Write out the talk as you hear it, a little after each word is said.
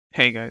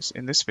Hey guys,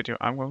 in this video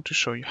I'm going to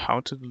show you how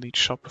to delete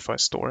Shopify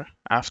store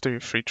after your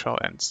free trial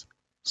ends.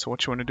 So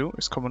what you want to do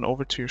is come on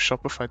over to your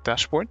Shopify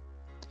dashboard,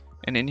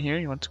 and in here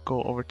you want to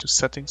go over to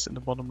settings in the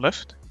bottom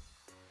left.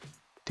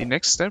 The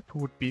next step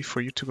would be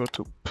for you to go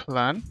to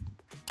plan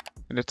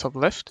in the top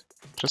left,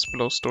 just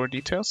below store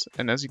details,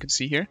 and as you can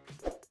see here,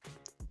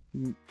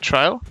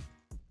 trial,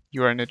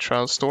 you are in a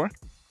trial store.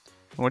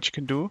 And what you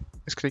can do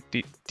is click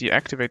the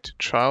deactivate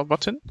trial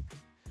button,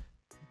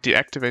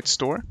 deactivate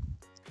store,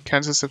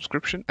 cancel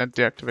subscription and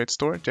deactivate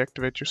store,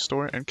 deactivate your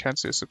store and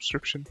cancel your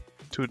subscription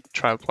to the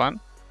trial plan.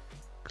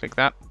 Click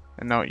that,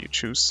 and now you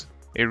choose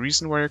a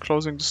reason why you're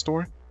closing the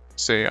store.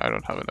 Say I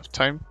don't have enough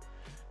time.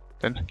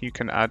 Then you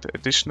can add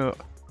additional,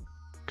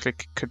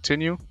 click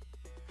continue.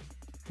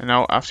 And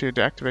now after you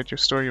deactivate your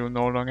store, you will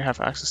no longer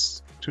have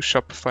access to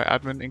Shopify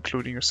admin,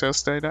 including your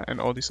sales data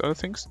and all these other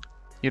things.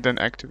 You then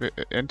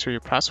enter your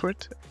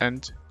password,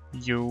 and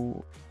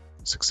you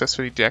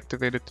successfully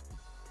deactivated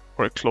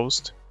or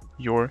closed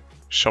your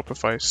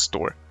Shopify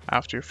store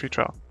after your free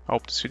trial. I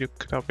hope this video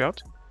could help you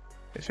out.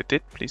 If it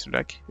did, please do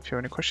like. If you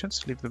have any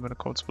questions, leave them in the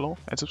comments below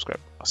and subscribe.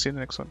 I'll see you in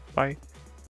the next one. Bye.